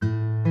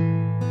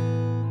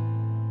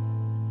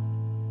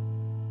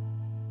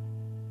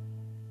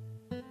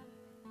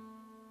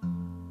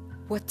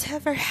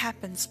Whatever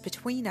happens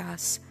between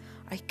us,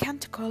 I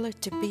can't call it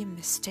to be a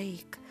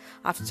mistake.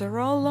 After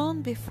all,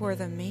 long before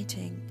the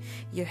meeting,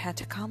 you had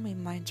to come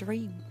in my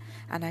dream,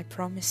 and I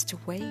promised to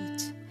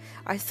wait.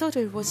 I thought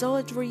it was all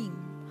a dream.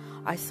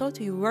 I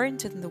thought you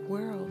weren't in the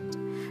world,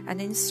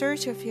 and in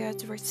search of your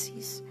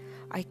addresses,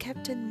 I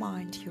kept in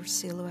mind your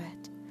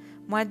silhouette.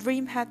 My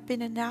dream had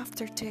been an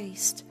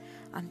aftertaste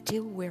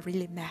until we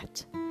really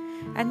met.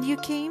 And you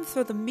came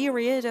through the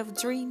myriad of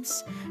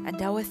dreams,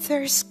 and our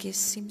first kiss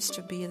seems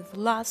to be the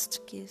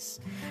last kiss,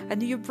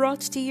 and you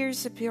brought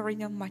tears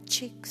appearing on my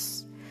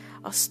cheeks.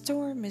 A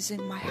storm is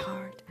in my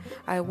heart,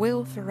 I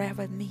will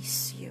forever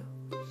miss you.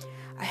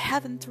 I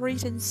haven't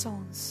written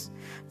songs,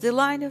 the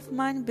line of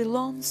mine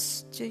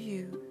belongs to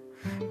you,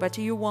 but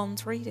you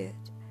won't read it.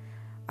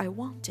 I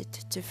wanted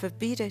to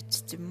forbid it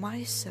to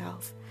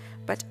myself,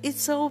 but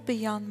it's all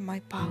beyond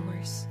my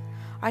powers.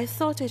 I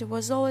thought it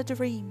was all a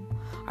dream.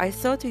 I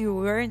thought you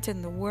weren't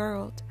in the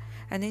world,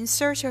 and in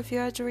search of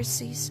your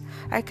addresses,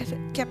 I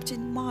kept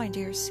in mind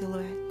your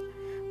silhouette.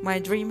 My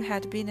dream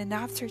had been an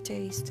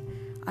aftertaste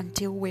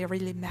until we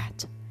really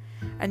met.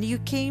 And you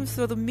came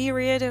through the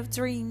myriad of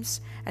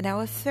dreams, and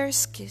our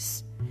first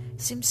kiss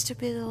seems to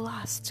be the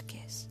last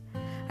kiss.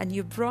 And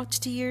you brought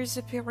tears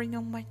appearing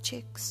on my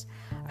cheeks.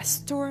 A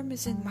storm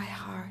is in my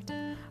heart,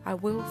 I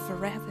will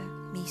forever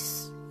miss